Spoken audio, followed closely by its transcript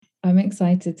I'm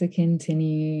excited to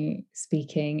continue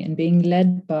speaking and being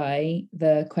led by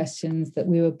the questions that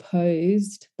we were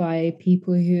posed by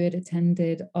people who had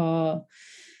attended our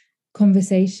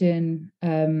conversation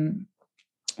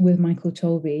with Michael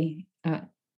Cholby at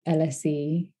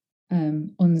LSE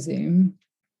on Zoom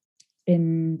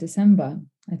in December,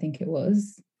 I think it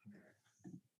was.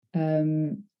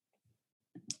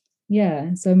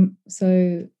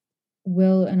 So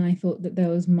Will and I thought that there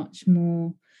was much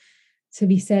more to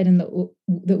be said and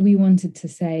that we wanted to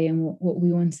say and what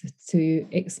we wanted to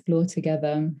explore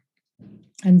together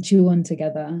and chew on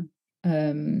together,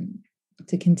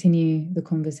 to continue the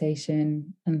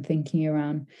conversation and thinking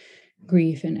around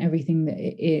grief and everything that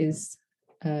it is,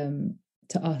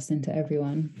 to us and to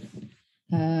everyone,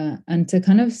 and to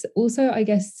kind of also, I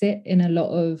guess, sit in a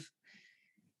lot of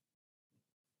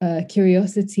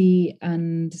curiosity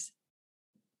and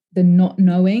the not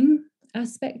knowing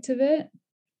aspect of it.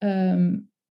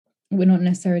 We're not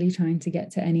necessarily trying to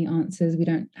get to any answers. We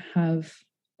don't have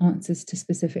answers to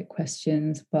specific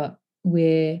questions, but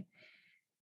we're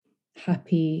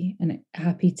happy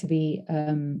to be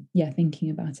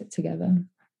thinking about it together.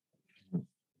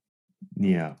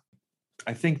 Yeah,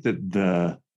 I think that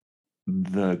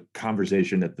the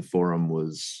conversation at the forum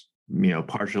was,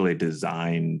 partially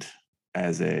designed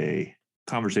as a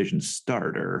conversation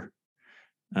starter,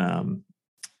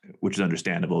 which is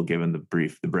understandable given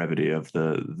the brevity of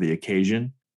the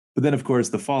occasion. But then, of course,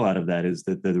 the fallout of that is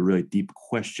that the really deep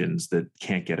questions that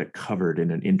can't get covered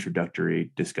in an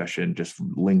introductory discussion just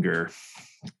linger.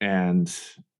 And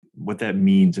what that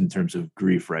means in terms of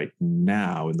grief right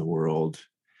now in the world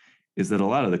is that a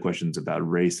lot of the questions about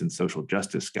race and social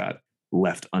justice got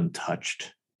left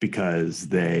untouched because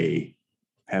they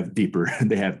have deeper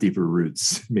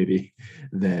roots maybe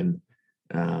than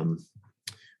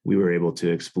we were able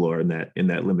to explore in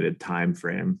that limited time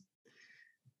frame.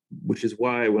 Which is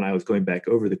why when I was going back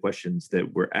over the questions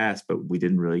that were asked, but we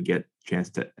didn't really get a chance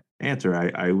to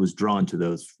answer, I was drawn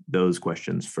to those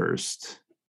questions first.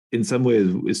 In some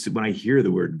ways, when I hear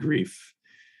the word grief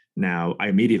now, I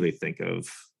immediately think of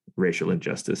racial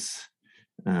injustice.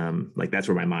 Like that's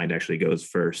where my mind actually goes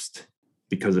first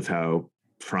because of how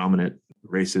prominent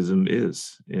racism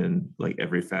is in like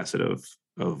every facet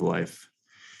of life,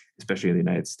 especially in the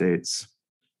United States.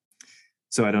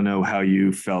 So I don't know how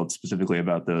you felt specifically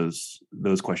about those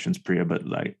questions, Priya, but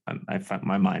like I find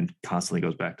my mind constantly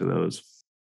goes back to those.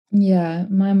 Yeah,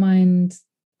 my mind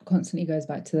constantly goes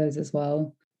back to those as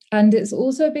well. And it's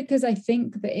also because I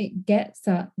think that it gets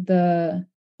at the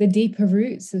deeper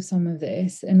roots of some of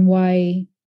this and why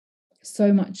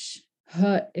so much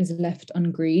hurt is left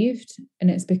ungrieved.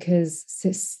 And it's because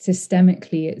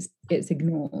systemically it's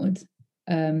ignored.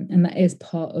 And that is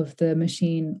part of the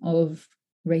machine of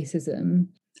racism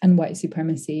and white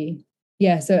supremacy.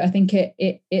 Yeah, so I think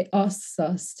it asks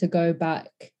us to go back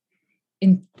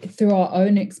through our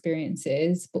own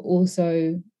experiences, but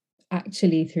also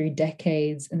actually through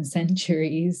decades and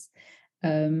centuries,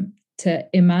 to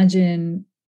imagine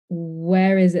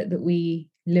where is it that we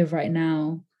live right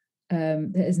now,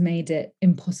 that has made it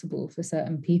impossible for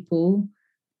certain people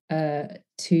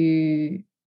to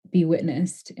be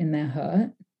witnessed in their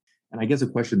hurt. And I guess a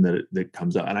question that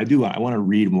comes up, and I want to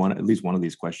read at least one of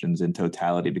these questions in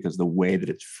totality because the way that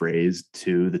it's phrased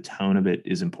to the tone of it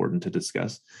is important to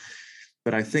discuss.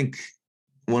 But I think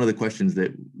one of the questions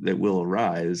that will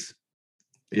arise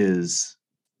is,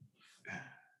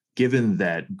 given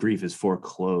that grief is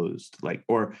foreclosed,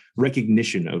 or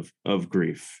recognition of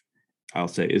grief, I'll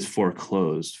say, is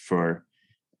foreclosed for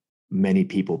many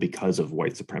people because of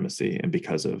white supremacy and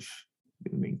because of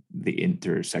the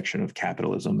intersection of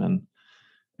capitalism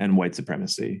and white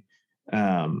supremacy.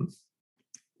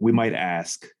 We might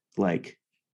ask,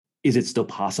 is it still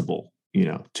possible,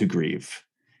 to grieve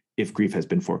if grief has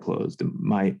been foreclosed?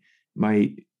 My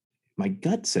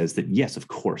gut says that yes, of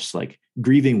course,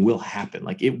 grieving will happen,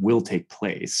 it will take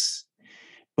place,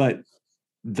 but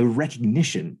the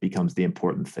recognition becomes the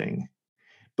important thing.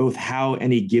 Both how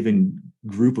any given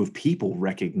group of people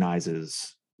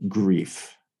recognizes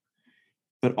grief,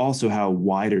 but also how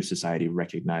wider society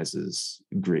recognizes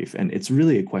grief. And it's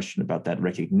really a question about that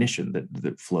recognition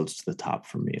that floats to the top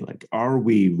for me. Are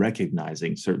we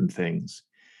recognizing certain things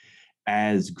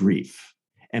as grief?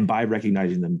 And by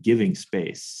recognizing them, giving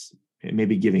space,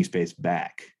 maybe giving space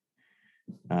back.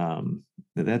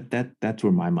 That's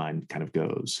where my mind kind of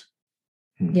goes.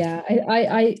 Yeah,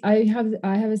 I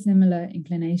have a similar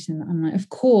inclination. I'm like, of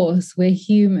course, we're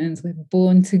humans, we're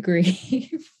born to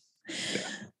grieve. Yeah.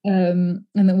 And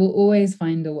that we'll always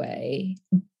find a way.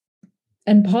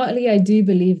 And partly I do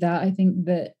believe that. I think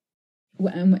that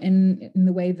in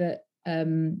the way that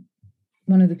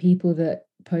one of the people that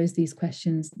posed these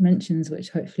questions mentions, which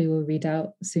hopefully we'll read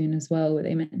out soon as well, where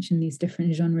they mention these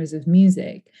different genres of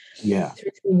music. Yeah.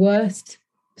 Through the worst,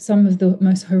 some of the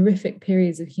most horrific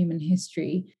periods of human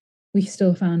history, we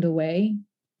still found a way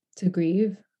to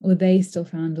grieve, or they still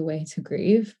found a way to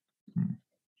grieve.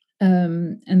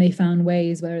 And they found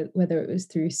ways whether it was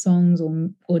through songs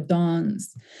or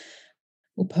dance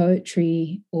or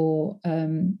poetry or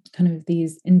kind of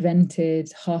these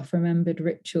invented, half-remembered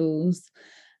rituals.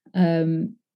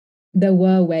 There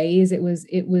were ways. It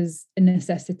was a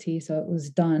necessity, so it was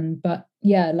done. But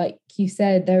yeah, like you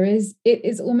said, it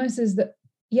is almost as that,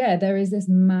 yeah, there is this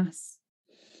mass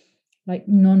like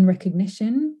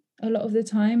non-recognition a lot of the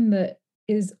time that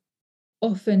is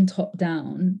often top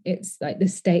down. It's like the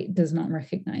state does not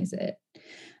recognize it,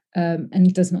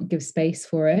 and does not give space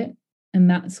for it. And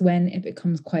that's when it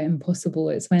becomes quite impossible.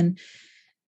 It's when,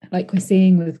 like we're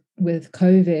seeing with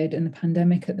COVID and the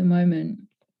pandemic at the moment,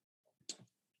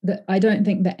 that I don't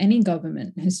think that any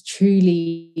government has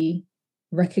truly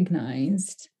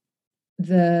recognized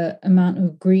the amount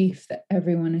of grief that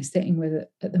everyone is sitting with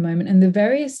at the moment, and the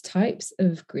various types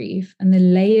of grief and the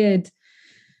layered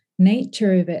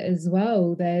nature of it as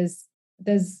well. There's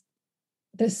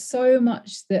so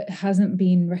much that hasn't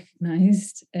been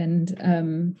recognized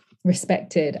and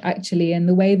respected, actually, and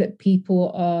the way that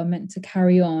people are meant to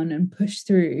carry on and push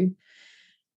through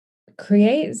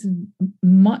creates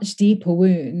much deeper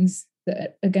wounds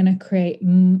that are going to create,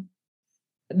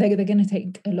 they're going to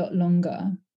take a lot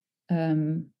longer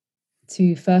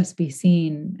to first be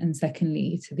seen and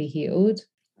secondly to be healed.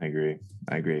 I agree.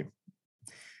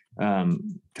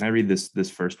 Can I read this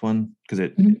first one,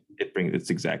 because it's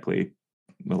exactly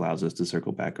allows us to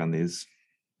circle back on these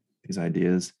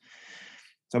ideas.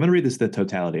 So I'm going to read the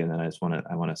totality, and then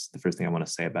the first thing I want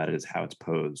to say about it is how it's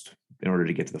posed in order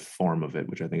to get to the form of it,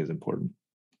 which I think is important.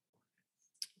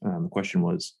 The question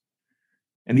was,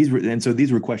 so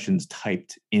these were questions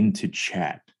typed into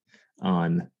chat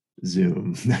on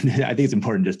Zoom. I think it's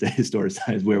important just to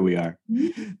historicize where we are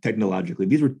technologically.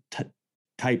 These were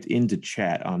typed into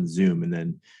chat on Zoom, and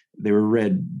then they were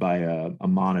read by a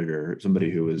monitor,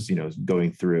 somebody who was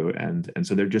going through, and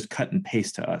so they're just cut and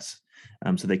paste to us.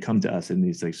 So they come to us in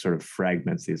these like sort of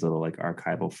fragments, these little like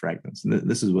archival fragments. And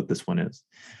this is what this one is.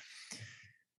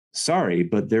 Sorry,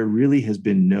 but there really has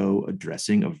been no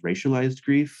addressing of racialized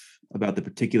grief, about the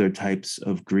particular types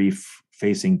of grief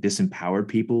facing disempowered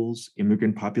peoples,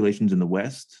 immigrant populations in the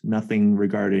West. Nothing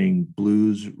regarding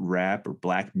blues, rap, or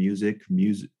Black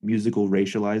musical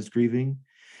racialized grieving.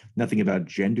 Nothing about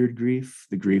gendered grief,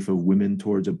 the grief of women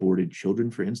towards aborted children,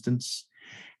 for instance.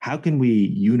 How can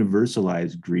we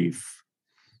universalize grief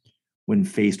when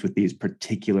faced with these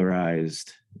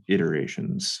particularized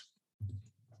iterations?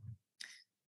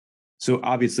 So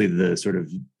obviously the sort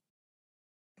of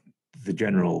the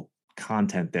general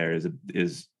content there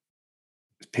is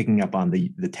picking up on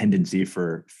the tendency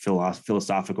for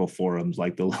philosophical forums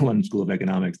like the London School of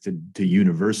Economics to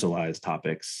universalize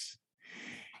topics,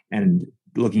 and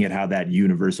looking at how that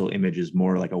universal image is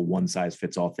more like a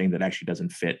one-size-fits-all thing that actually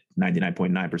doesn't fit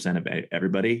 99.9% of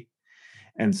everybody.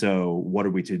 And so what are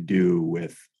we to do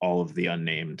with all of the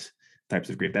unnamed types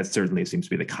of grief? That certainly seems to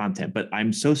be the content, but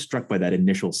I'm so struck by that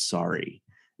initial sorry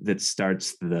that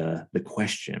starts the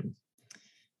question,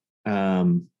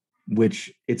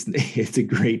 which it's a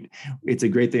great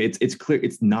thing. It's clear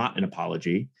it's not an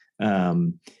apology.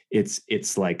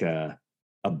 It's like a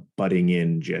butting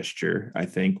in gesture, I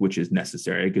think, which is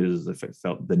necessary, because if it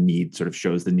felt the need, sort of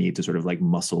shows the need to sort of like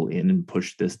muscle in and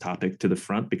push this topic to the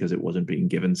front because it wasn't being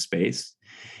given space.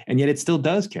 And yet it still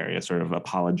does carry a sort of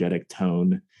apologetic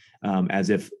tone,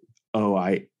 as if, oh,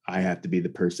 I have to be the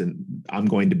person, I'm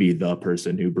going to be the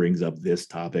person who brings up this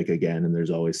topic again. And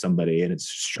there's always somebody, and it's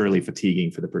surely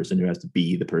fatiguing for the person who has to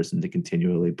be the person to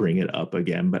continually bring it up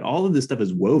again. But all of this stuff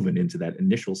is woven into that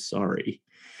initial sorry,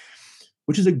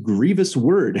 which is a grievous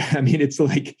word. I mean, it's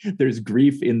like there's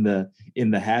grief in the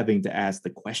having to ask the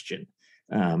question,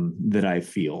 that I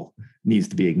feel needs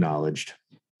to be acknowledged.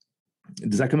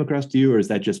 Does that come across to you, or is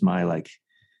that just my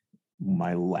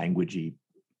languagey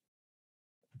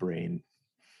brain?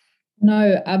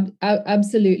 No,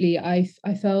 absolutely. I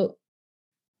felt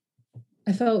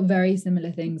very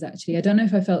similar things, actually. I don't know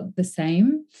if I felt the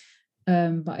same,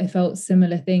 but I felt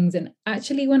similar things. And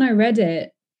actually, when I read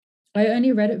it, I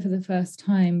only read it for the first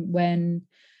time when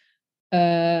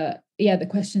the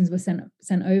questions were sent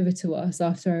over to us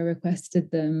after I requested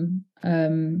them.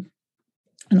 And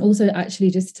also, actually,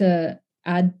 just to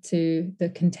add to the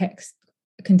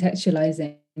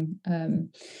contextualizing,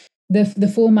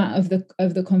 the format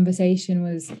of the conversation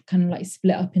was kind of like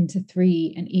split up into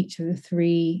three, and each of the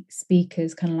three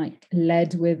speakers kind of like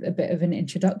led with a bit of an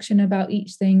introduction about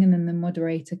each thing, and then the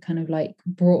moderator kind of like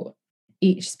brought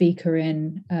each speaker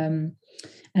in, and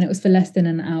it was for less than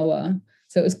an hour,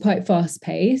 so it was quite fast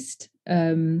paced,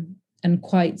 and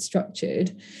quite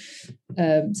structured.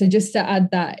 So just to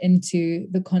add that into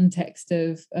the context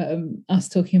of us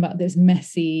talking about this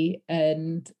messy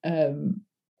and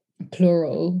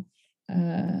plural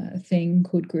thing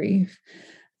called grief.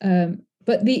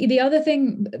 But the other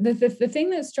thing, the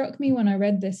thing that struck me when I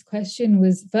read this question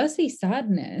was firstly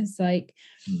sadness. Like,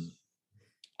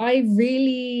 I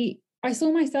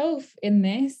saw myself in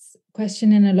this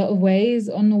question in a lot of ways.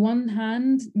 On the one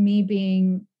hand, me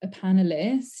being a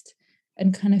panelist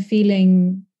and kind of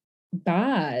feeling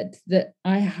bad that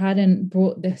I hadn't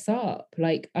brought this up.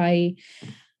 Like I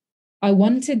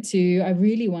wanted to, I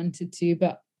really wanted to,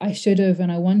 but I should have,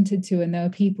 and I wanted to, and there were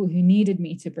people who needed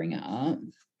me to bring it up.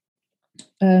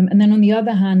 And then on the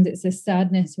other hand, it's a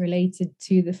sadness related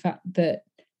to the fact that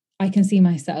I can see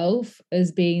myself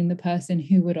as being the person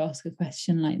who would ask a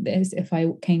question like this if I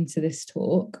came to this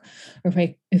talk, or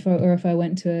if I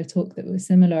went to a talk that was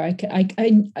similar.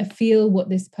 I feel what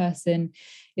this person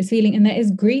is feeling, and there is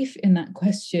grief in that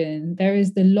question. There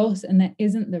is the loss, and there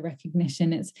isn't the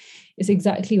recognition. It's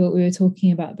exactly what we were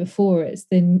talking about before. It's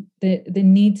the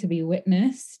need to be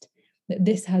witnessed, that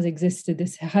this has existed.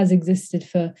 This has existed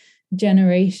for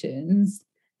generations.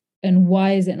 And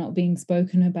why is it not being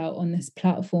spoken about on this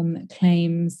platform that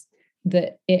claims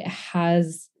that it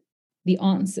has the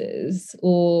answers,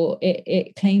 or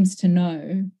it claims to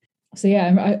know? So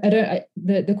yeah,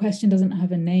 the question doesn't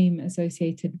have a name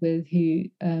associated with who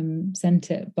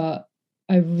sent it, but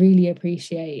I really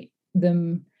appreciate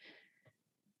them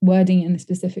wording it in the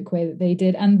specific way that they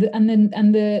did, and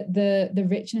the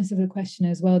richness of the question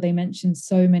as well. They mentioned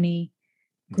so many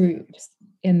groups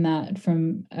in that,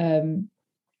 from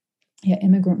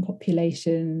immigrant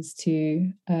populations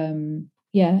to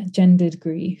gendered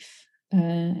grief.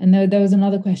 And there was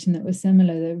another question that was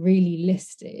similar that really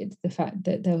listed the fact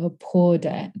that there were poor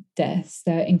deaths,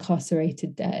 there are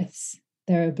incarcerated deaths,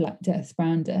 there are Black deaths,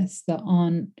 brown deaths that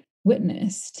aren't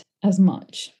witnessed as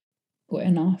much or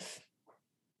enough.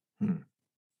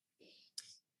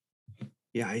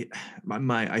 Yeah,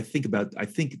 I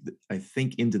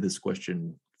think into this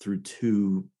question through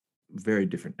two very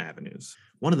different avenues.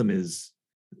 One of them is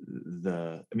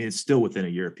it's still within a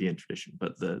European tradition,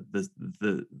 but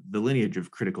the lineage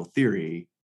of critical theory,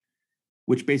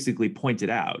 which basically pointed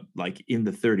out, like in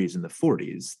the 30s and the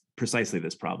 40s, precisely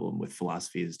this problem with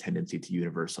philosophy's tendency to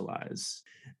universalize.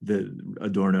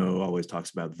 Adorno always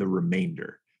talks about the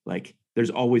remainder. Like, there's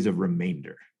always a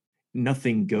remainder.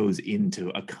 Nothing goes into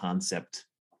a concept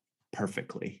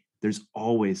perfectly. There's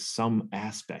always some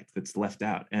aspect that's left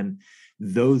out. And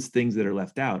those things that are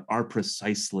left out are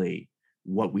precisely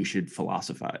what we should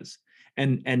philosophize,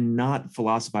 and not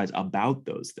philosophize about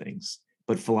those things,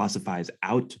 but philosophize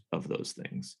out of those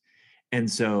things. And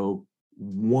so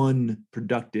one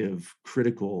critically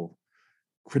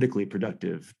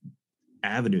productive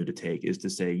avenue to take is to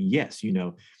say, yes,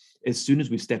 as soon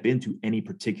as we step into any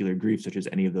particular grief, such as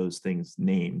any of those things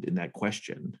named in that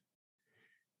question,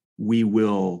 we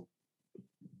will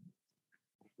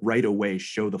right away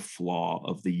show the flaw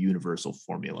of the universal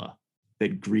formula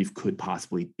that grief could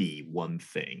possibly be one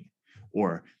thing,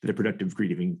 or that a productive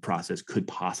grieving process could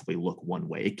possibly look one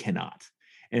way. It cannot.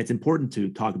 And it's important to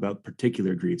talk about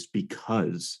particular griefs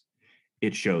because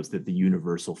it shows that the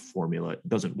universal formula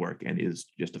doesn't work and is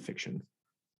just a fiction.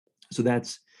 So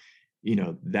that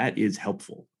is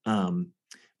helpful.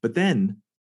 But then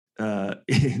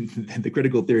the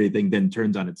critical theory thing then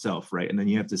turns on itself, right? And then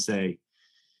you have to say,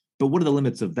 but what are the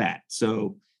limits of that?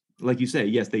 So, like you say,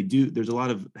 yes, they do. There's a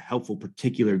lot of helpful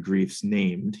particular griefs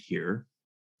named here,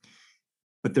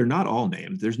 but they're not all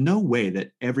named. There's no way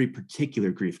that every particular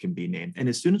grief can be named. And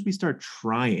as soon as we start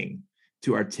trying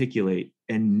to articulate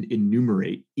and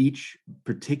enumerate each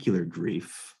particular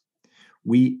grief,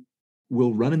 we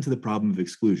will run into the problem of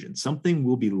exclusion. Something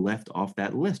will be left off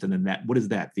that list. And then what is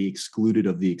that? The excluded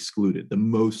of the excluded, the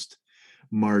most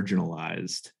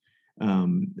marginalized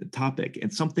topic,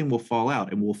 and something will fall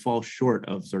out and will fall short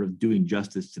of sort of doing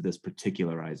justice to this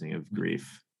particularizing of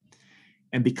grief.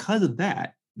 And because of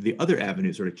that, the other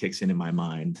avenue sort of kicks in my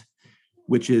mind,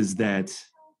 which is that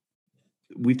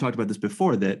we've talked about this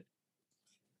before, that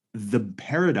the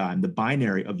paradigm, the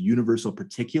binary of universal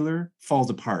particular falls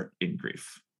apart in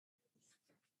grief.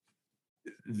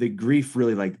 The grief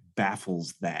really like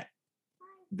baffles that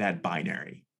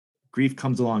binary. Grief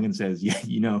comes along and says, yeah,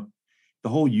 the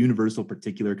whole universal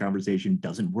particular conversation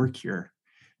doesn't work here.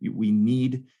 We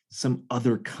need some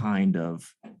other kind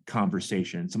of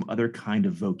conversation, some other kind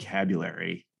of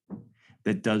vocabulary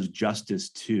that does justice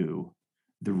to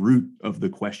the root of the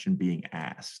question being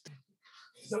asked.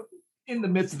 So in the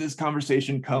midst of this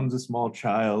conversation comes a small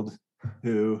child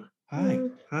who, hi,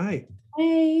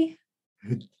 Hey.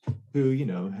 who, you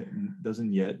know,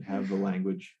 doesn't yet have the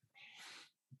language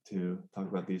to talk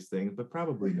about these things, but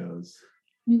probably knows.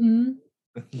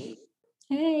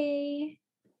 Hey.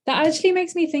 That actually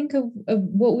makes me think of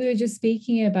what we were just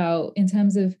speaking about in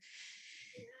terms of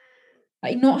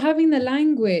like not having the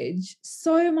language.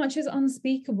 So much is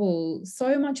unspeakable,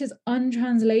 so much is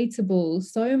untranslatable,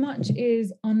 so much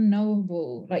is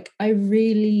unknowable. Like I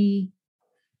really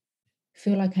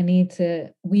feel like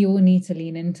we all need to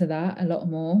lean into that a lot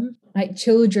more. Like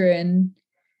children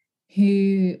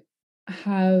who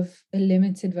have a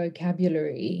limited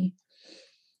vocabulary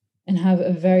and have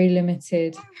a very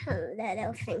limited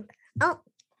little thing. Oh,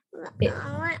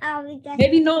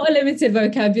 maybe not a limited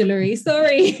vocabulary,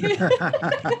 sorry.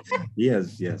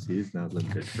 Yes, he's not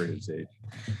limited for his age.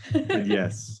 But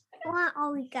yes. I want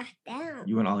Ollie got down.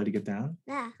 You want Ollie to get down?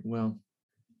 Yeah. Well,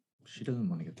 she doesn't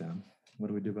want to get down. What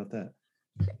do we do about that?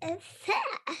 It's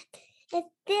sad. It's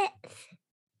this.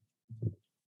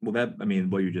 Well, that, I mean,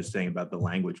 what you're just saying about the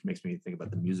language makes me think about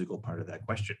the musical part of that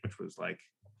question, which was like,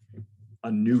 a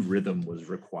new rhythm was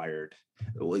required.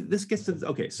 This gets to,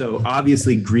 okay, so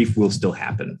obviously grief will still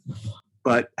happen,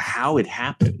 but how it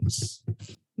happens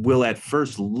will at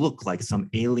first look like some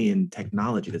alien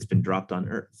technology that's been dropped on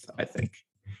Earth, I think.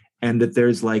 And that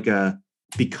there's like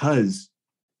because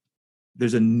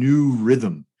there's a new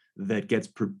rhythm that gets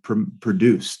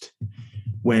produced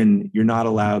when you're not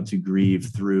allowed to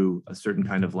grieve through a certain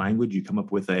kind of language. You come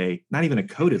up with not even a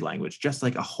coded language, just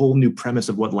like a whole new premise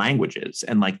of what language is.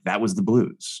 And like, that was the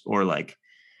blues, or like,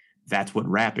 that's what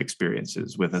rap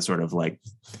experiences with a sort of like,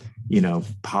 you know,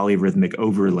 polyrhythmic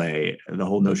overlay, the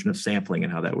whole notion of sampling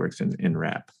and how that works in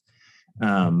rap.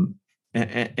 And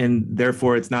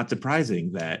therefore it's not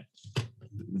surprising that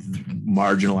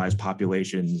marginalized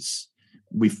populations,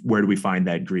 where do we find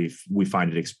that grief? We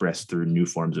find it expressed through new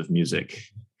forms of music.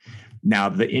 Now,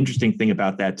 the interesting thing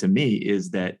about that to me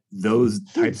is that those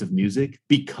types of music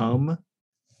become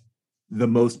the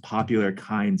most popular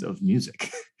kinds of music.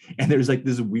 And there's like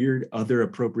this weird other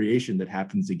appropriation that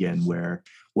happens again, where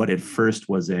what at first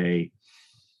was a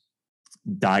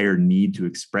dire need to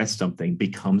express something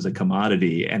becomes a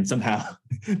commodity, and somehow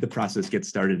the process gets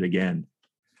started again.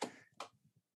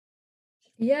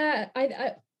 Yeah,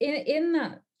 I in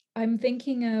that, I'm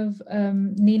thinking of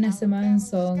Nina Simone's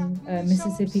song,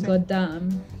 Mississippi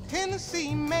Goddamn.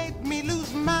 Tennessee made me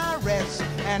lose my rest,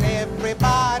 and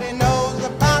everybody knows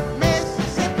about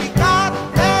Mississippi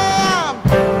Goddamn.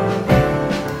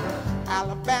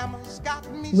 Alabama's got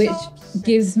me, which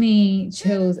gives me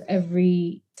chills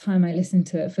every time I listen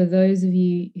to it. For those of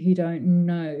you who don't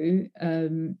know,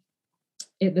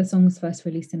 the song was first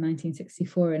released in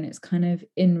 1964, and it's kind of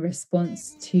in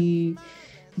response to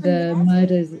the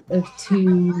murders of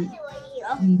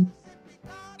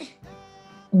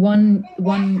one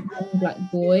young black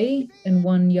boy and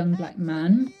one young black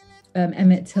man,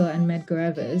 Emmett Till and Medgar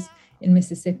Evers, in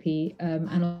Mississippi,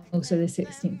 and also the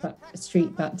 16th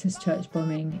Street Baptist Church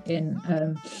bombing in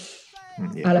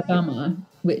Alabama,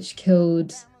 which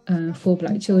killed 4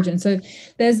 black children. So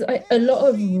there's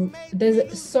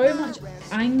there's so much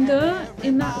anger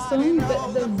in that song,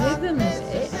 but the rhythm of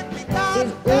it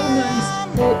is almost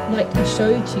like a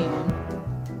show tune.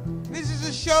 This is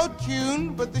a show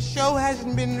tune, but the show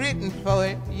hasn't been written for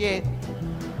it yet.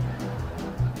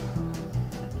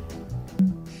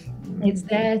 It's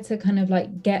there to kind of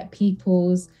like get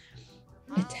people's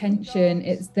attention.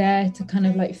 It's there to kind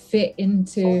of like fit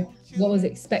into what was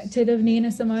expected of Nina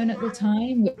Simone at the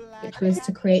time, which was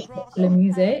to create popular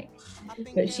music,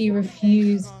 but she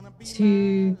refused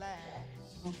to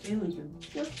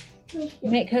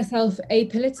make herself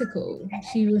apolitical.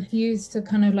 She refused to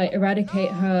kind of like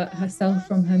eradicate herself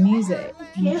from her music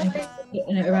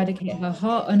and eradicate her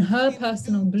heart and her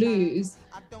personal blues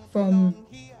from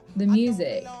the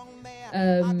music.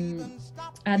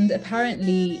 And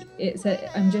apparently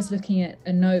I'm just looking at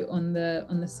a note on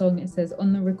the song. It says,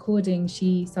 on the recording,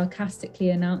 she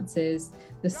sarcastically announces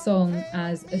the song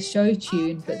as a show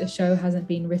tune, but the show hasn't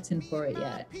been written for it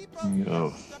yet.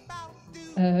 No.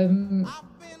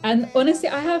 And honestly,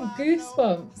 I have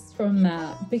goosebumps from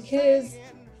that, because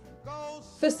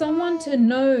for someone to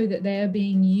know that they are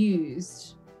being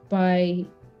used by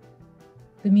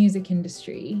the music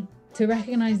industry to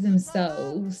recognize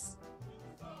themselves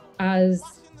as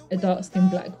a dark-skinned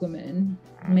Black woman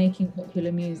making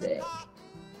popular music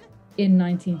in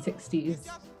 1960s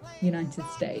United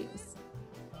States,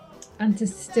 and to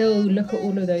still look at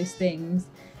all of those things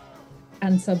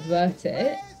and subvert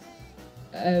it,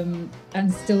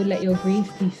 and still let your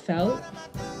grief be felt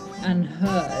and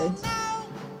heard,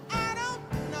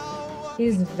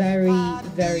 is very,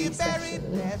 very special.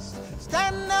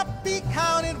 Stand up, be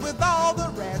counted with all the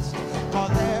rest,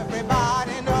 'cause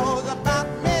everybody knows about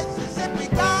Mississippi.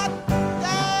 Goddamn.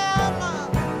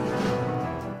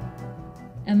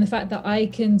 And the fact that I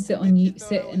can sit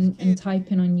and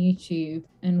type in on YouTube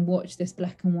and watch this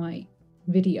black and white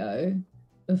video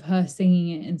of her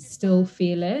singing it and still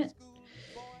feel it,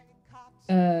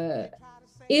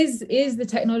 is the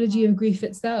technology of grief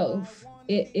itself.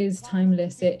 It is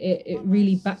timeless. It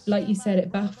really, like you said,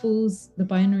 it baffles the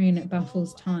binary and it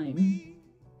baffles time,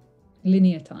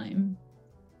 linear time.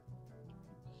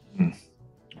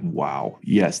 Wow.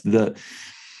 Yes.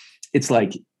 It's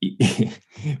like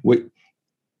what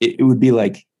it would be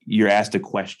like. You're asked a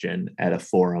question at a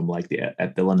forum like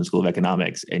at the London School of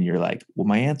Economics, and you're like, well,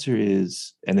 my answer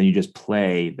is, and then you just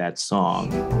play that song.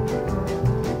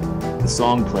 The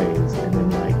song plays, and then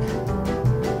like,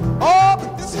 oh,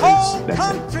 but this whole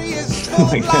country is full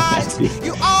of lies.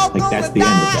 You all gonna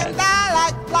die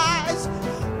like flies.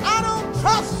 I don't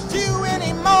trust you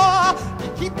anymore.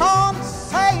 You keep on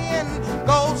saying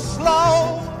go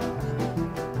slow.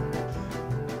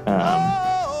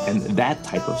 And that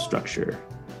type of structure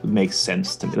makes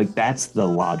sense to me. Like, that's the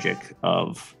logic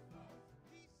of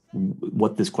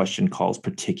what this question calls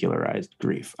particularized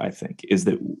grief, I think, is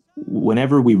that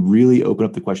whenever we really open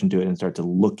up the question to it and start to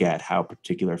look at how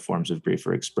particular forms of grief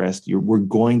are expressed, we're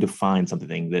going to find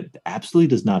something that absolutely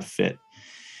does not fit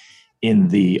in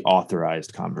the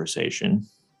authorized conversation.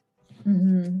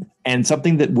 Mm-hmm. And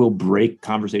something that will break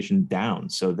conversation down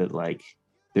so that like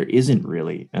there isn't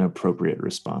really an appropriate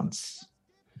response.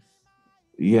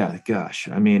 Yeah, gosh.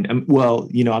 I mean, well,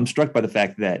 I'm struck by the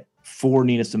fact that for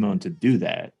Nina Simone to do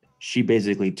that, she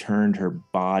basically turned her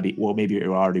body, well, maybe it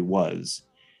already was,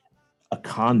 a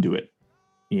conduit,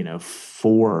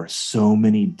 for so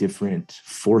many different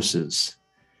forces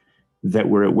that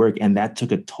were at work. And that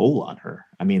took a toll on her.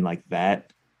 I mean, like,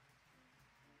 that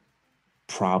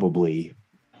probably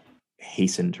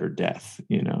hastened her death,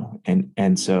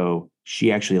 and so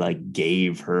she actually like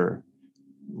gave her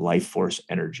life force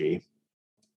energy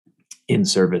in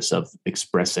service of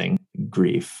expressing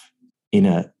grief in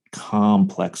a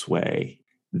complex way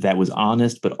that was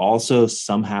honest, but also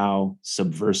somehow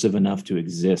subversive enough to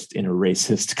exist in a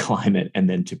racist climate and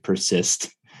then to persist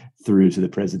through to the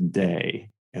present day.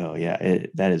 Oh yeah,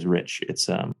 that is rich. It's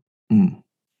I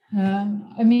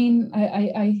mean,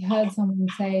 I heard someone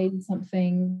say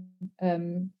something,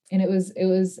 and it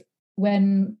was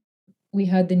when we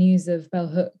heard the news of Bell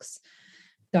Hooks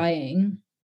dying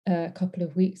a couple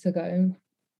of weeks ago,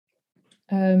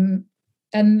 and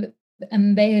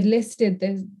they had listed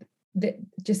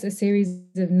just a series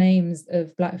of names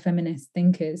of Black feminist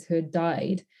thinkers who had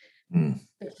died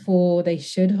before they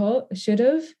should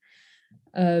have.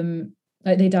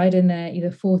 Like, they died in their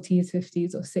either 40s,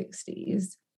 50s, or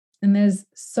 60s. And there's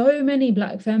so many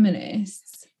Black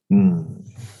feminists who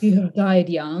have died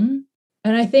young.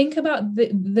 And I think about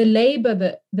the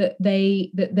labor that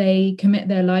they commit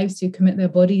their lives to, commit their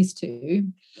bodies to,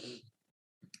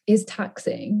 is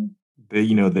taxing. They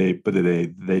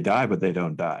die, but they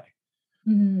don't die.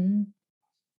 Mm-hmm.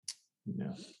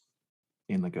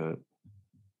 In like a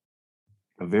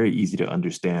very easy to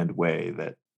understand way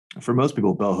that for most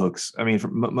people, Bell Hooks, I mean, for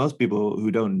most people who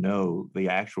don't know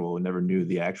never knew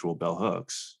the actual Bell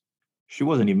Hooks, she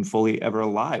wasn't even fully ever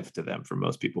alive to them. For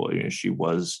most people, she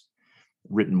was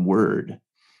written word,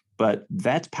 but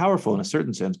that's powerful in a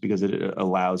certain sense because it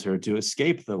allows her to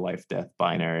escape the life-death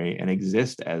binary and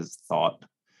exist as thought,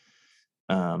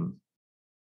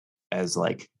 as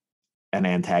like an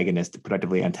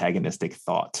productively antagonistic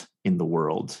thought in the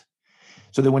world.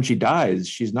 So that when she dies,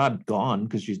 she's not gone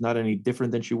because she's not any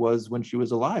different than she was when she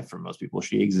was alive. For most people,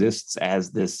 she exists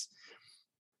as this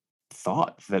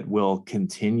thought that will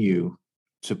continue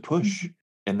to push,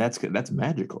 and that's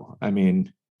magical. I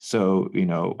mean, so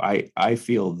I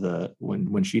feel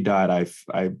when she died,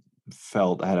 I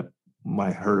felt when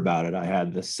I heard about it, I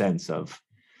had the sense of,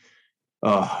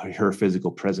 her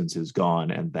physical presence is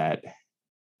gone, and that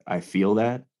I feel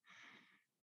that.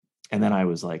 And then I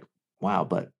was like, wow,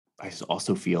 but I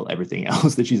also feel everything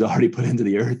else that she's already put into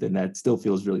the earth, and that still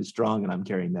feels really strong, and I'm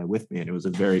carrying that with me. And it was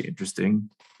a very interesting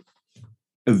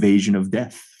evasion of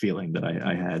death feeling that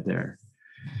I had there.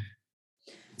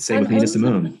 Same with Nina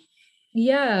Simone.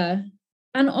 Yeah.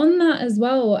 And on that as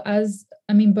well, as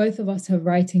I mean, both of us have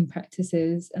writing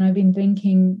practices, and I've been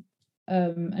thinking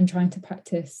and trying to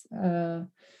practice a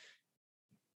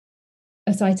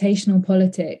citational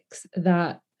politics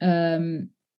that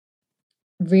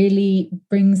really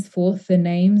brings forth the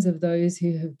names of those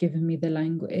who have given me the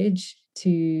language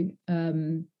to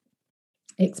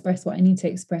express what I need to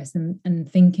express and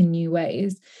think in new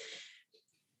ways.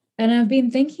 And I've been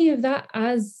thinking of that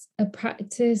as a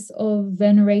practice of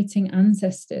venerating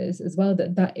ancestors as well,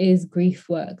 that is grief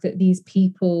work, that these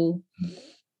people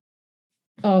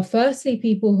are firstly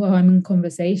people who I'm in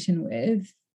conversation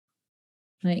with.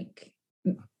 Like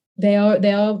they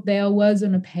are words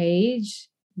on a page,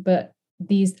 but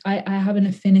these I have an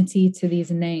affinity to these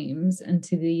names and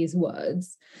to these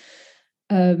words.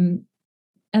 And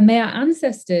they are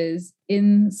ancestors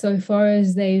in so far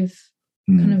as they've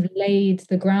kind of laid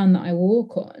the ground that I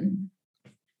walk on.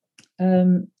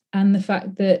 And the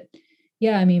fact that,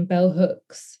 yeah, I mean, bell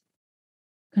hooks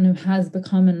kind of has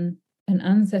become an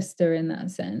ancestor in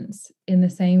that sense, in the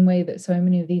same way that so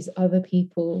many of these other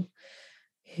people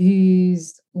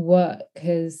whose work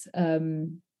has,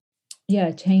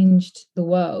 changed the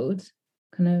world,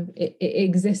 kind of, it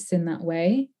exists in that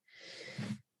way.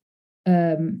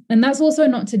 And that's also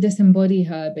not to disembody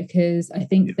her, because I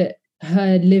think that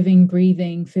her living,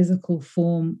 breathing, physical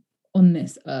form on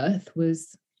this earth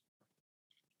was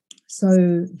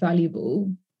so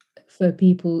valuable for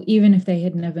people, even if they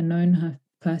had never known her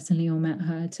personally or met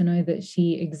her, to know that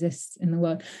she exists in the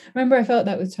world. Remember, I felt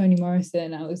that with Toni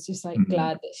Morrison. I was just like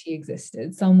glad that she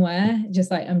existed somewhere.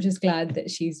 Just like, I'm just glad that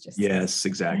she's just. Yes,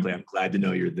 exactly. I'm glad to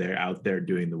know you're there, out there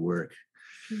doing the work.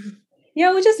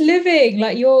 Yeah, we're just living,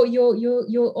 like you're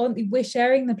on, we're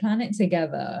sharing the planet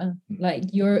together. Like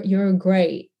you're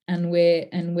great, and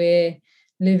we're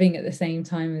living at the same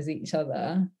time as each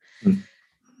other.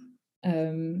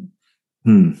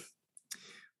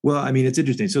 Well, I mean, it's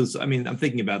interesting. So I mean, I'm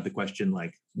thinking about the question,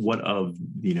 like, what of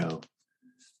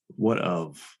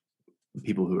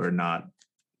people who are not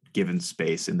given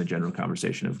space in the general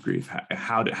conversation of grief?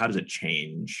 How does it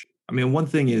change? I mean, one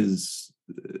thing is,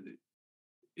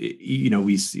 we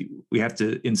have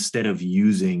to, instead of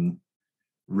using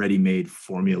ready-made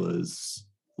formulas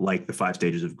like the 5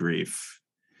 stages of grief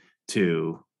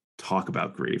to talk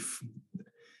about grief,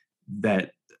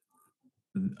 that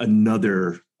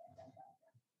another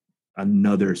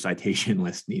citation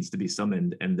list needs to be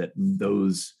summoned, and that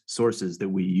those sources that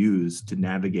we use to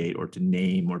navigate or to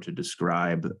name or to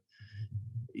describe,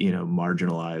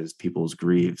 marginalized people's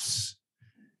griefs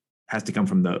has to come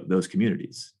from those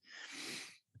communities.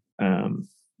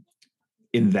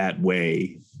 In that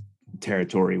way,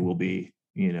 territory will be,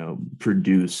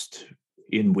 produced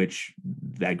in which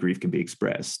that grief can be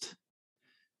expressed.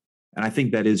 And I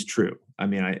think that is true. I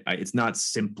mean, it's not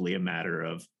simply a matter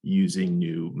of using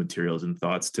new materials and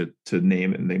thoughts to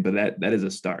name it and thing, but that is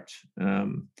a start.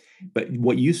 But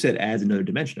what you said adds another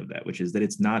dimension of that, which is that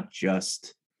it's not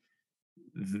just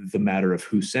the matter of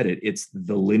who said it, it's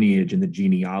the lineage and the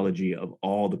genealogy of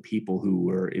all the people who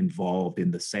were involved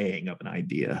in the saying of an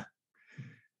idea.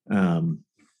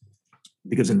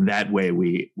 Because in that way,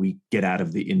 we get out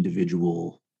of the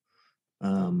individual,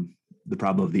 the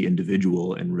problem of the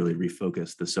individual, and really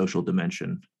refocus the social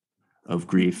dimension of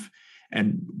grief.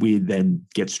 And we then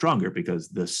get stronger, because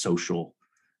the social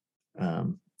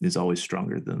is always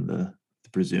stronger than the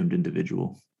presumed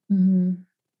individual. Mm-hmm.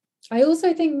 I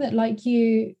also think that, like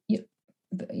you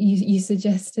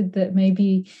suggested that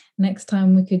maybe next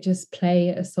time we could just play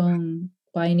a song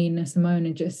by Nina Simone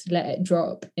and just let it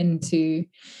drop into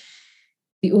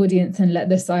the audience and let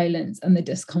the silence and the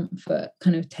discomfort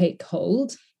kind of take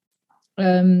hold.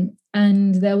 And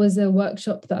there was a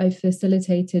workshop that I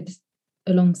facilitated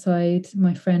alongside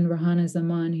my friend Rahana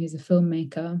Zaman, who's a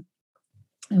filmmaker,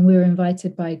 and we were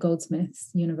invited by Goldsmiths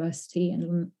University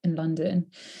in London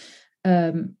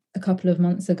a couple of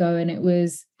months ago, and it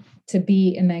was to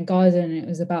be in their garden. It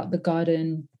was about the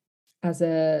garden as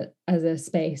a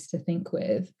space to think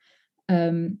with,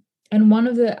 and one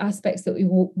of the aspects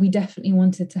that we definitely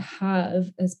wanted to have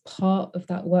as part of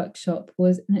that workshop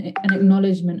was an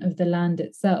acknowledgement of the land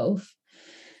itself.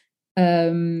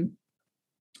 At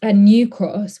New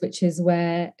Cross, which is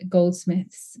where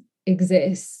Goldsmiths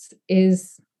exists,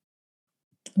 is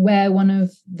where one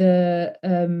of the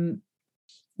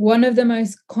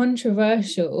most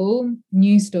controversial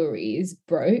news stories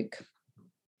broke,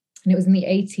 and it was in the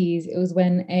 80s. It was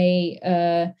when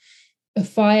a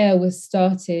fire was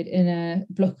started in a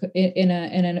block in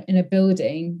a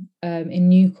building in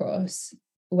New Cross,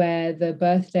 where the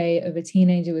birthday of a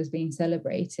teenager was being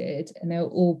celebrated, and they were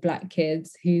all Black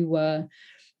kids who were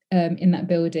in that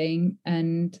building,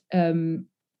 and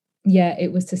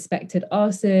it was suspected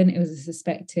arson. It was a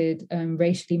suspected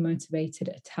racially motivated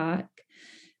attack,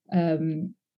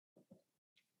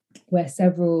 where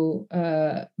several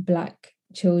Black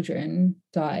children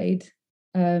died.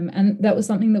 And that was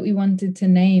something that we wanted to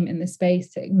name in the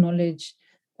space, to acknowledge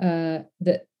that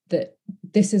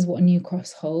this is what New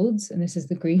Cross holds, and this is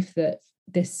the grief that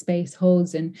this space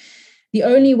holds. And the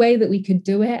only way that we could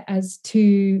do it as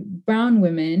two brown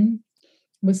women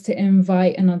was to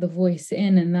invite another voice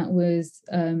in, and that was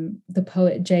the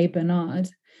poet Jay Bernard,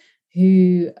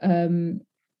 who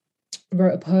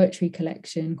wrote a poetry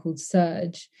collection called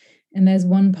Surge. And there's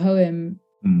one poem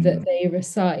that they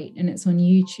recite, and it's on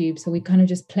YouTube. So we kind of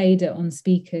just played it on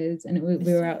speakers, and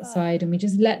we were outside, and we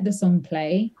just let the song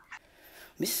play.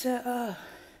 Me say a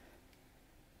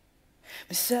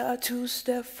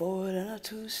 2-step forward and a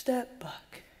 2-step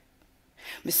back.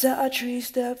 Me say a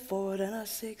 3-step forward and a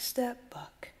 6-step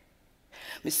back.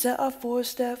 Me say a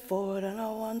 4-step forward and a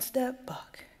 1-step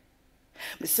back.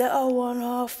 Me say a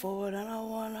 1/2 forward and a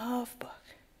 1/2 back.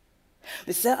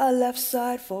 Me say a left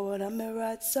side forward and me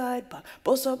right side back.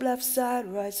 Both up left side,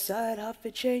 right side, half the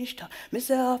change time. Me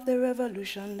say half the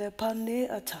revolution, the pan the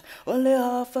attack. Only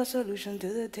half a solution to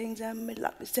the things that me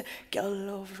like. Me say, girl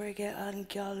love reggae and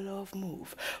girl love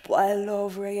move. Boy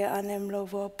love reggae and them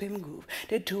love up him groove.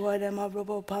 The two of them are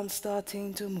rub up and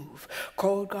starting to move.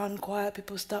 Crowd gone quiet,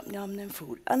 people stop yum them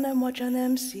food. And them watching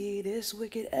MC, this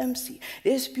wicked MC.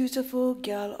 This beautiful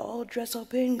girl all dressed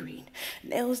up in green.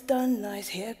 Nails done nice,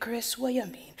 hair crisp. What you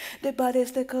mean? The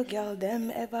baddest little girl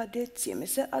them ever did see. Me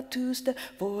say a 2-step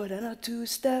forward and a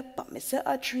 2-step back. Me say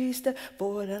a 3-step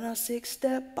forward and a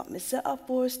 6-step back. Me say a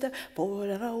 4-step forward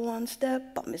and a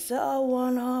 1-step back. Me say a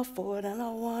 1/2 forward and a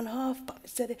 1/2 back. Me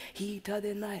say the heat of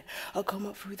the night I come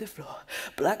up through the floor.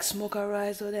 Black smoke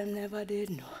arise, so them never did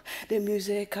know. The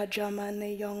music a jam and the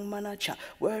young man a chat.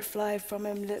 Word fly from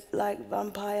him lip like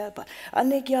vampire bat.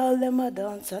 And the girl them a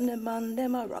dance and the man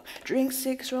them a rock. Drink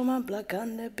 6 rum and black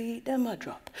and the beat them a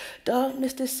drop.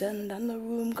 Darkness descend and the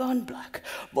room gone black.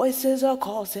 Voices are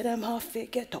call, say them half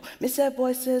it ghetto. Me say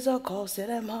voices are call, say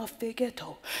them half it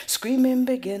ghetto. Screaming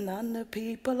begin and the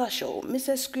people are show. Me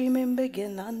say screaming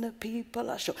begin and the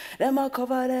people are show. Them a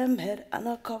cover them head and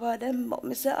a cover them up.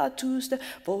 Me say a 2-step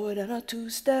forward and a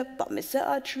 2-step back. Me say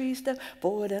a 3-step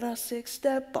forward and a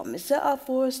 6-step back. Me say a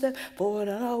 4-step forward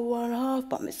and a 1/2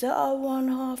 back. Me say a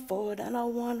 1/2 forward and a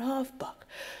 1/2 back.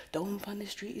 Down on the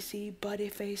street, you see body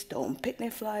face down.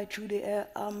 Picnic fly through the air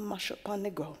and mash up on the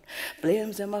ground.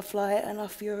 Flames them a fly and a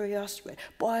furious red.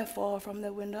 Boy fall from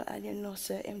the window and you know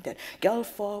say him dead. Girl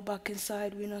fall back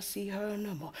inside, we no see her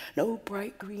no more. No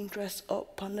bright green dress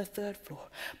up on the 3rd floor.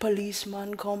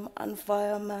 Policeman come and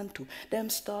fireman too. Them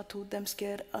startled, them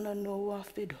scared and I know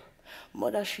what to do.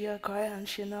 Mother she a cry and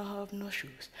she no have no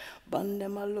shoes. Band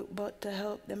them a look but to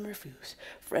help them refuse.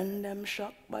 Friend them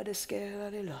shocked by the scare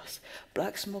of the loss.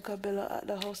 Black smoke a billow at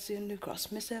the house in New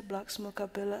Cross. Me say black smoke a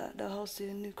billow at the house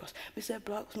in New Cross. Me say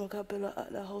black smoke a billow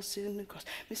at the house in New Cross.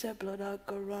 Me say blood I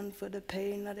go run for the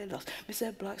pain of the loss. Me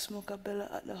say black smoke a billow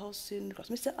at the house in New Cross.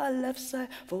 Me say a left side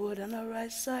forward and a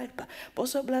right side back.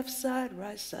 Boss up left side,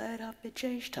 right side, half the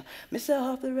change time. Me say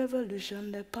half the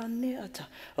revolution, the pan the attack.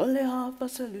 Only half a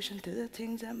solution to the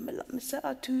things that me like. Me say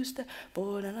a 2-step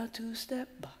forward and a 2-step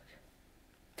back.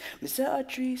 Me say a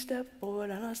 3-step forward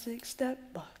and a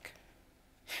 6-step back.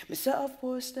 Me say a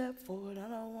 4-step forward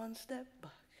and a 1-step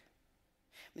back.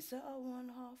 Me say a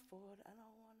 1/2 forward and a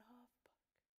 1/2 back.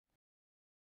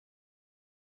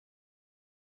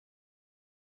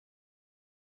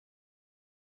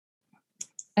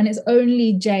 And it's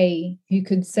only Jay who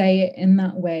could say it in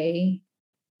that way,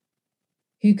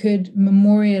 who could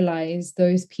memorialize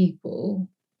those people.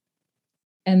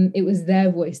 And it was their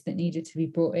voice that needed to be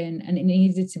brought in, and it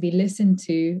needed to be listened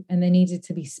to, and there needed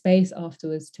to be space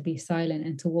afterwards to be silent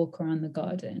and to walk around the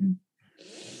garden.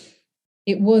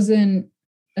 It wasn't,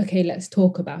 okay, let's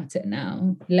talk about it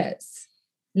now. Let's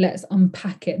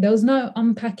unpack it. There was no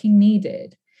unpacking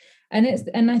needed. And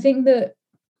I think that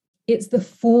it's the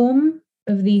form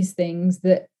of these things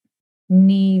that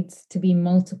needs to be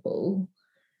multiple.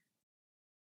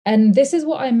 And this is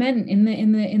what I meant in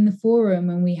the forum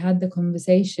when we had the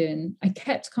conversation. I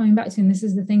kept coming back to, and this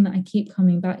is the thing that I keep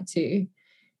coming back to,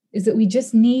 is that we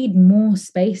just need more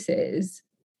spaces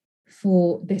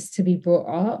for this to be brought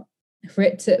up,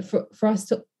 for us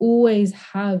to always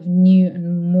have new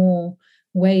and more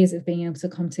ways of being able to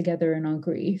come together in our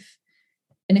grief.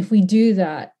 And if we do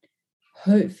that,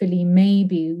 hopefully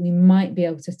maybe we might be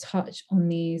able to touch on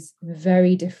these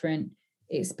very different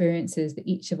experiences that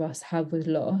each of us have with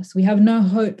loss. We have no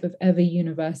hope of ever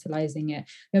universalizing it.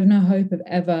 We have no hope of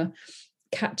ever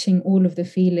catching all of the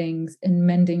feelings and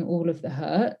mending all of the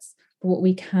hurts. But what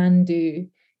we can do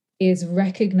is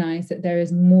recognize that there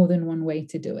is more than one way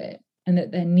to do it, and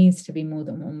that there needs to be more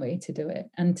than one way to do it,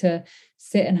 and to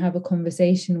sit and have a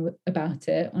conversation about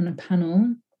it on a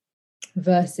panel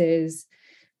versus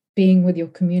being with your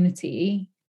community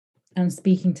and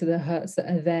speaking to the hurts that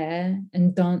are there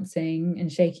and dancing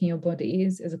and shaking your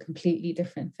bodies is a completely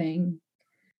different thing.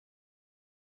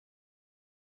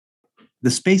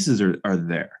 The spaces are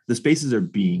there. The spaces are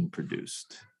being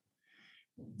produced.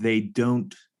 They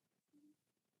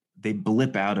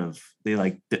blip out of,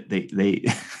 they're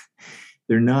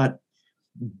not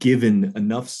given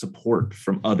enough support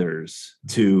from others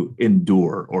to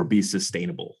endure or be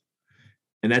sustainable.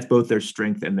 And that's both their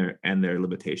strength and their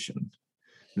limitation.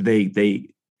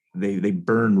 They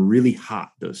burn really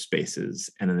hot, those spaces,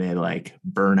 and then they like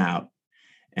burn out,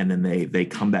 and then they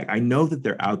come back. I know that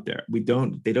they're out there. They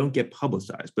don't get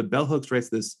publicized, but Bell Hooks writes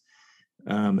this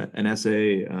an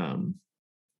essay, an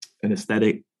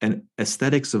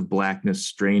aesthetics of Blackness,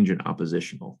 strange and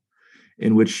oppositional,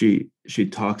 in which she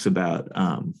talks about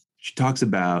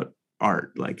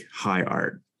art, like high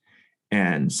art,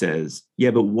 and says,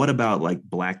 yeah, but what about like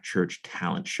Black church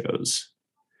talent shows?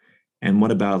 And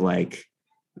what about like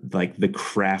the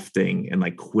crafting and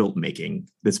like quilt making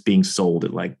that's being sold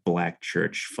at like Black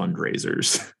church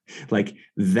fundraisers? Like,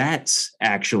 that's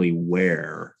actually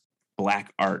where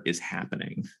Black art is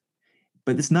happening.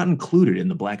 But it's not included in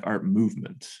the Black art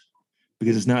movement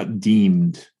because it's not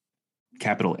deemed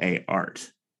capital A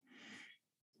art.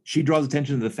 She draws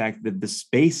attention to the fact that the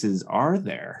spaces are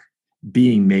there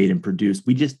being made and produced.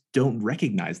 We just don't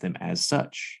recognize them as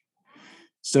such.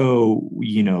 So,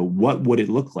 what would it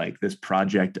look like, this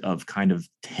project of kind of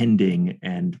tending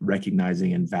and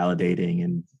recognizing and validating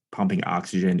and pumping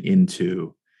oxygen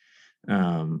into,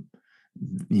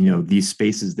 these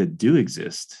spaces that do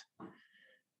exist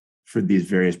for these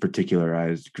various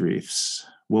particularized griefs?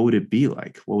 What would it be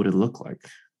like? What would it look like?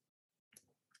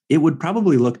 It would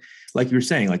probably look like you were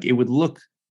saying, like it wouldn't look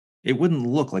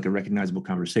like a recognizable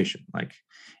conversation. Like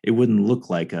it wouldn't look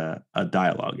like a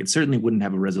dialogue. It certainly wouldn't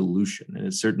have a resolution, and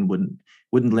it certainly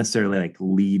wouldn't necessarily like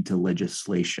lead to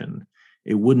legislation.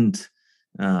 It wouldn't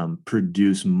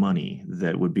produce money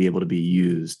that would be able to be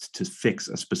used to fix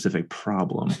a specific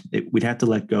problem. We'd have to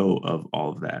let go of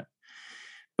all of that.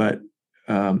 But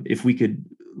if we could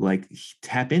like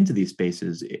tap into these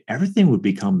spaces, everything would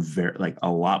become very like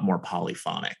a lot more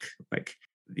polyphonic. Like,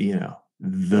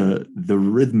 the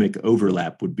rhythmic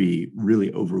overlap would be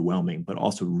really overwhelming, but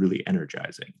also really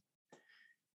energizing.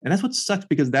 And that's what sucks,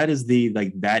 because that is the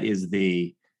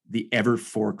ever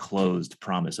foreclosed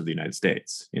promise of the United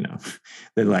States,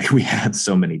 that like we have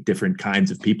so many different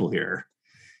kinds of people here.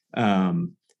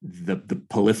 The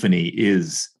polyphony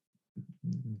is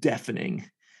deafening.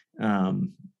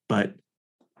 But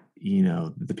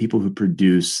the people who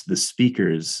produce the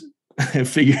speakers have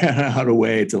figured out a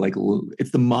way to like,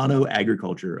 it's the mono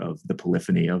agriculture of the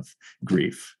polyphony of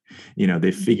grief.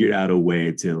 They figured out a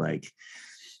way to like,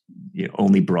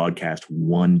 only broadcast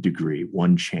one degree,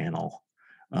 one channel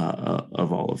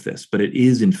of all of this, but it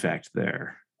is in fact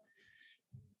there.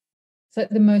 It's like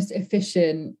the most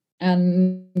efficient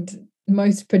and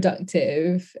most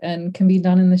productive, and can be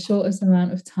done in the shortest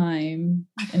amount of time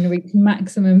and reach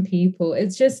maximum people.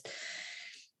 It's just,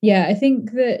 I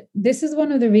think that this is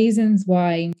one of the reasons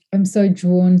why I'm so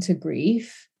drawn to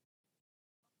grief.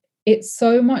 It's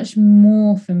so much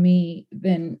more for me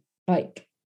than like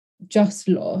just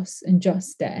loss and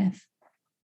just death.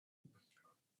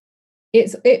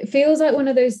 It feels like one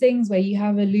of those things where you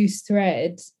have a loose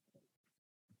thread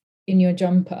in your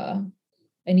jumper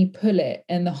and you pull it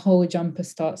and the whole jumper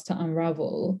starts to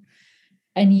unravel,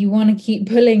 and you want to keep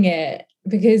pulling it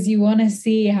because you want to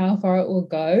see how far it will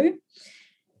go.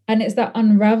 And it's that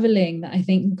unraveling that I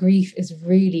think grief is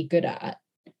really good at,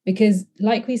 because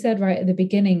like we said right at the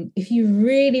beginning, if you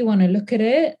really want to look at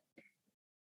it,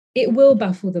 it will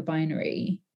baffle the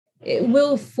binary. It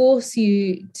will force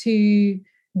you to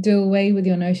do away with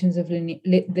your notions of the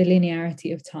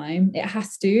linearity of time. It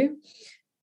has to.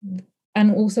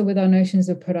 And also with our notions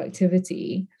of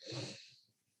productivity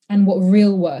and what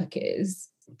real work is.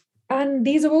 And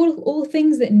these are all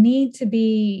things that need to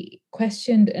be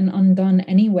questioned and undone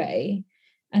anyway.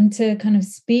 And to kind of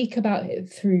speak about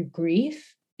it through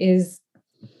grief is,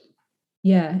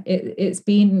 it's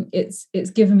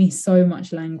given me so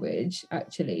much language,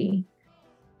 actually.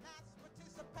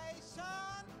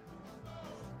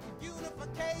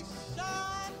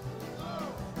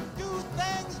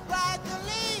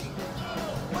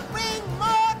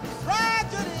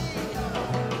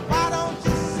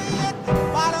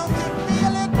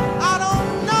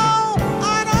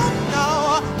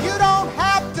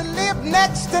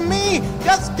 next to me.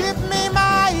 Just give me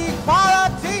my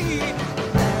equality.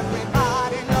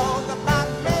 Everybody knows about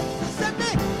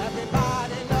Mississippi.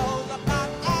 Everybody knows about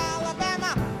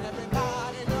Alabama.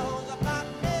 Everybody knows about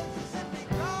Mississippi.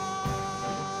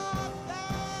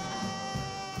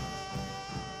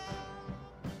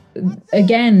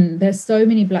 Again, there's so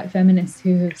many Black feminists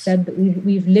who have said that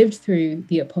we've lived through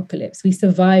the apocalypse. We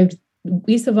survived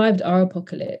our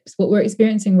apocalypse. What we're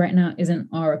experiencing right now isn't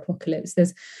our apocalypse.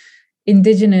 There's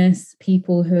Indigenous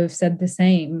people who have said the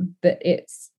same, that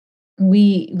it's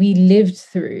we lived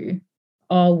through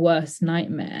our worst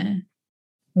nightmare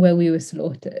where we were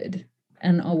slaughtered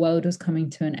and our world was coming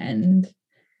to an end,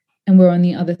 and we're on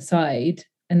the other side,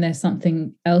 and there's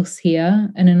something else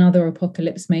here, and another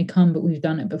apocalypse may come, but we've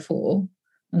done it before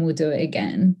and we'll do it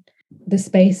again. The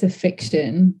space of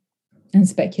fiction and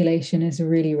speculation is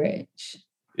really rich.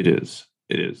 It is.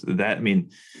 That, I mean,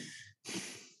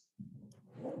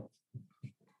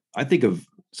 I think of,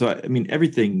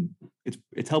 everything,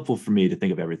 it's helpful for me to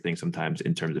think of everything sometimes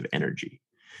in terms of energy.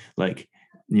 Like,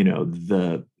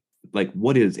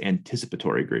 what is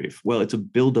anticipatory grief? Well, it's a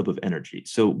buildup of energy.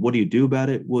 So what do you do about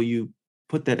it? Well, you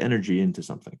put that energy into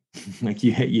something. Like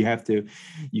you have to,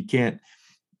 you can't,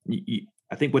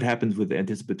 I think what happens with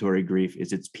anticipatory grief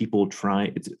is it's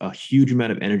a huge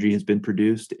amount of energy has been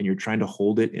produced, and you're trying to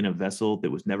hold it in a vessel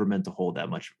that was never meant to hold that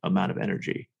much amount of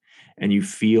energy. And you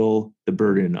feel the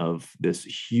burden of this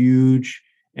huge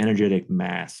energetic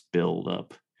mass build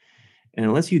up. And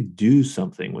unless you do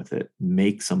something with it,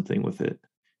 make something with it,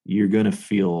 you're going to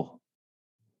feel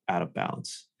out of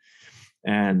balance.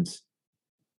 And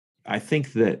I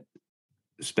think that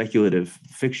speculative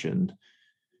fiction,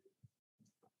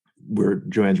 where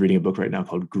Joanne's reading a book right now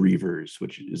called Grievers,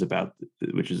 which is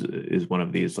one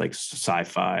of these like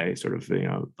sci-fi sort of,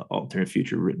 alternate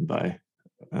future written by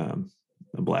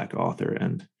a Black author,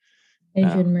 and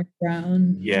Adrian Rick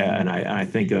Brown. Yeah. And I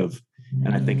think of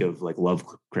like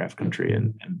Lovecraft Country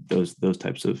and those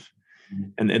types of,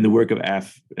 and the work of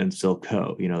Af and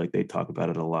Silko, like they talk about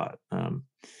it a lot.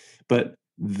 But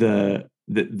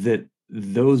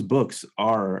those books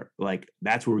are like,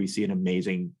 that's where we see an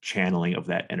amazing channeling of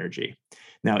that energy.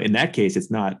 Now, in that case,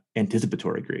 it's not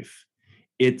anticipatory grief.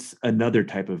 It's another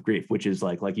type of grief, which is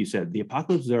like you said, the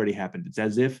apocalypse has already happened. It's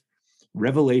as if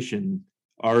Revelation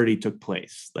already took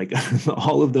place. Like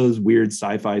all of those weird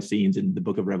sci-fi scenes in the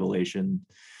book of Revelation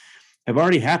have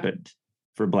already happened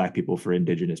for Black people, for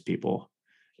Indigenous people,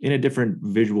 in a different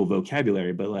visual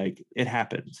vocabulary, but like it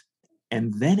happened.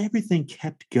 And then everything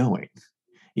kept going,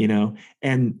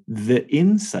 and the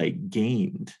insight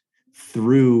gained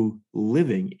through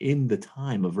living in the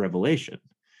time of Revelation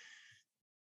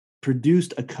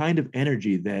produced a kind of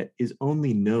energy that is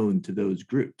only known to those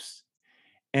groups.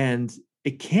 And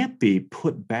it can't be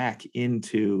put back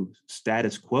into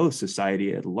status quo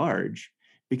society at large,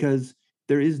 because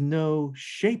there is no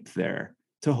shape there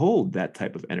to hold that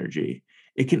type of energy.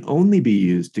 It can only be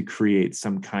used to create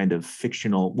some kind of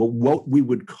fictional, what we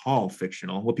would call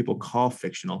fictional, what people call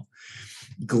fictional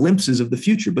glimpses of the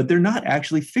future, but they're not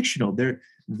actually fictional. They're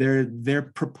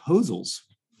proposals,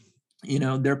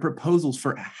 they're proposals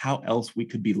for how else we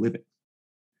could be living.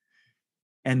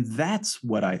 And that's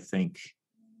what I think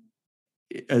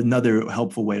another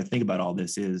helpful way to think about all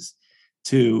this is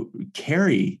to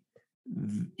carry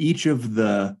each of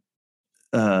the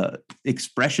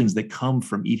expressions that come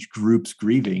from each group's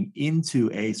grieving into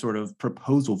a sort of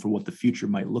proposal for what the future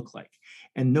might look like.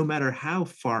 And no matter how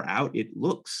far out it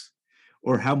looks,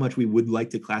 or how much we would like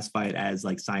to classify it as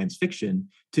like science fiction,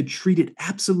 to treat it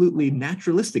absolutely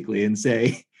naturalistically and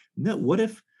say, no,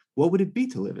 what would it be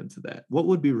to live into that? What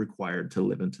would be required to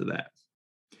live into that?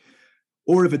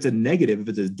 Or if it's a negative, if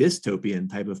it's a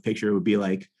dystopian type of picture, it would be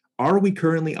like, are we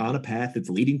currently on a path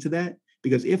that's leading to that?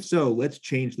 Because if so, let's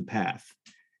change the path.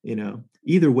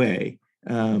 Either way,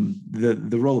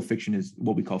 the role of fiction is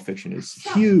what we call fiction is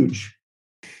huge.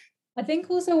 I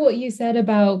think also what you said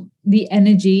about the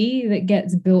energy that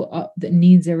gets built up that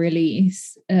needs a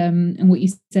release, and what you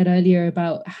said earlier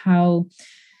about how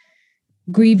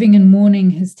grieving and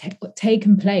mourning has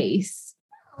taken place.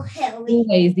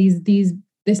 Always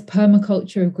this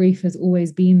permaculture of grief has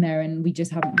always been there, and we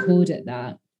just haven't called it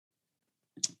that.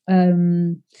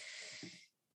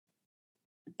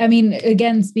 I mean,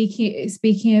 again,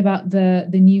 speaking about the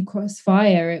New Cross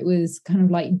fire, it was kind of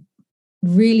like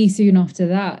really soon after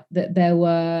that there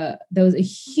was a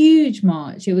huge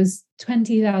march. It was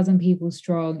 20,000 people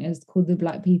strong. It was called the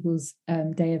Black People's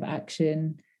Day of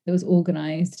Action. That was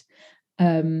organized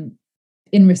in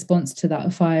response to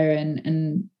that fire,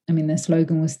 and I mean, their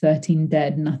slogan was 13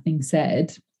 dead, nothing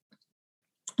said.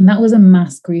 And that was a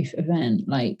mass grief event.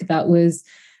 Like that was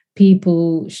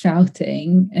people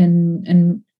shouting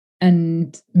and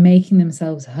making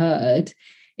themselves heard,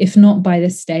 if not by the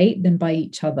state, then by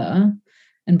each other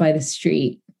and by the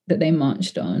street that they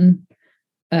marched on.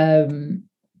 And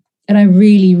I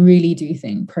really, really do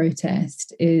think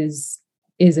protest is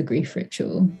a grief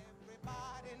ritual.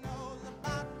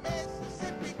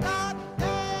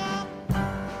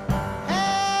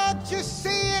 Can't you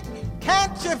see it?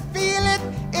 Can't you feel it?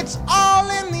 It's all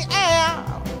in the air.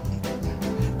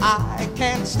 I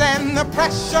can't stand the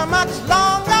pressure much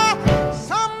longer.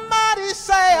 Somebody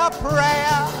say a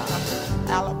prayer.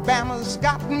 Alabama's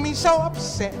gotten me so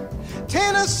upset.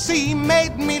 Tennessee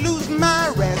made me lose my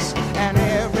rest. And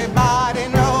everybody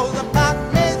knows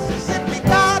about Mississippi.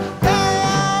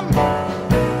 Goddamn!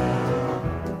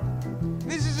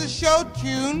 This is a show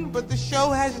tune, but the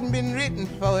show hasn't been written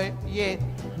for it yet.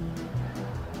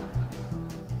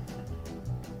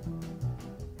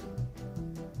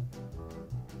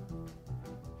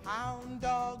 Hound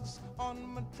dogs on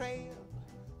my trail,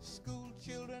 school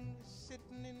children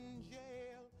sitting in